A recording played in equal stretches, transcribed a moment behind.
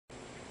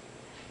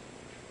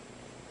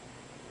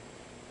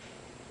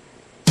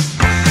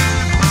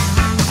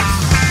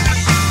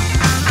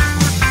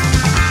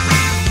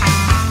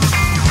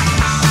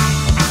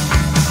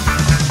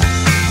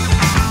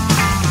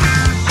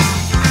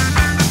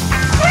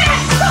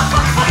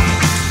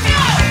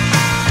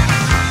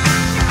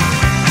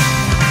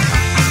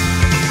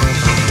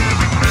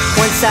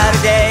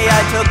Saturday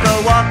I took a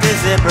walk to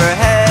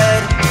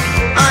Zipperhead.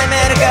 I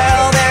met a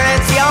girl there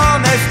and she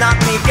almost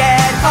knocked me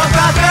dead. Punk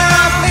rock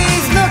girl,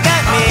 please look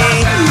at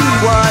me.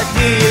 What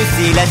do you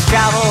see? Let's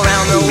travel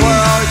around the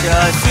world,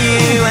 just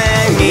you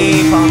and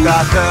me, punk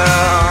rock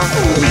girl.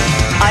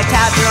 I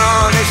tapped her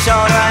on the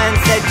shoulder and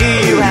said, do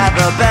you have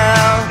a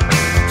bell?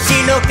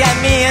 She looked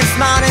at me and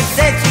smiled and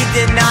said she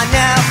did not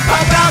know.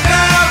 Punk rock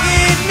girl,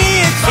 give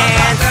me a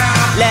chance.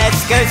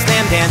 Let's go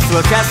slam dance to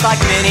a dress like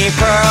Minnie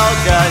Pearl,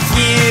 just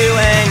you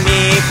and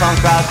me, punk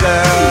rock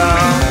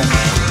girl.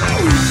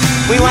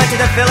 We went to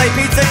the Philly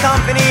Pizza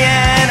Company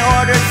and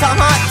ordered some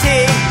hot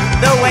tea.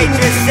 The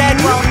waitress said,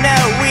 well no,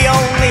 we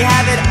only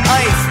have it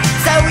iced.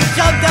 So we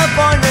jumped up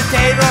on the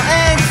table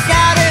and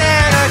shouted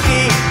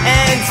anarchy.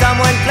 And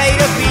someone played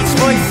a Beach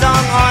Boys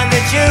song on the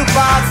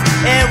jukebox.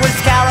 It was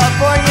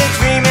California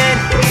Dreamin',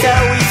 so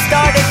we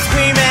started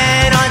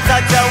screaming on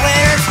such a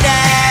winter's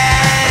day.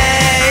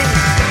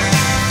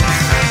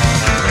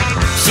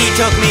 She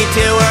took me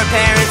to her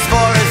parents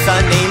for a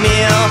Sunday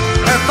meal.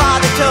 Her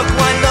father took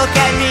one look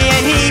at me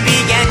and he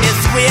began to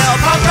squeal.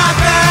 Punk rock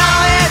girl,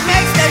 it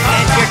makes no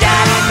sense. Your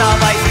dad is the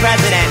vice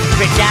president,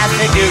 rich as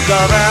the Duke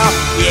of Earl.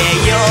 Yeah,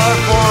 you're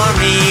for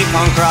me,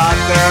 punk rock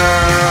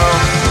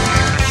girl.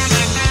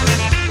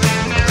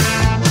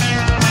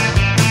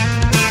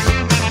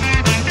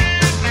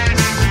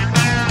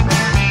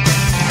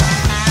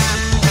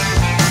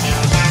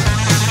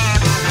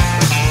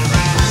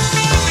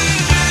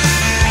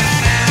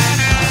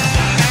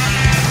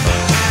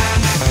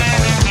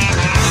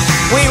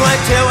 We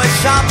went to a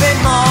shopping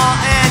mall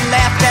and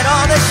laughed at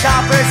all the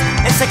shoppers,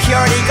 and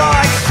security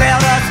guards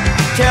trailed us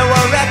to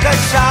a record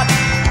shop.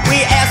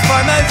 We asked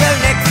for Mojo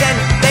Nixon,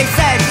 they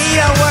said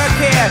he don't work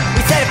here.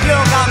 We said if you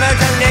don't got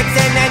Mojo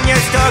Nixon, then your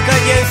store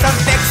could use some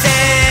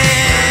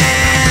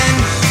fixing.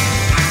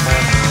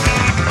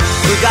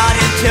 We got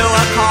into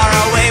a car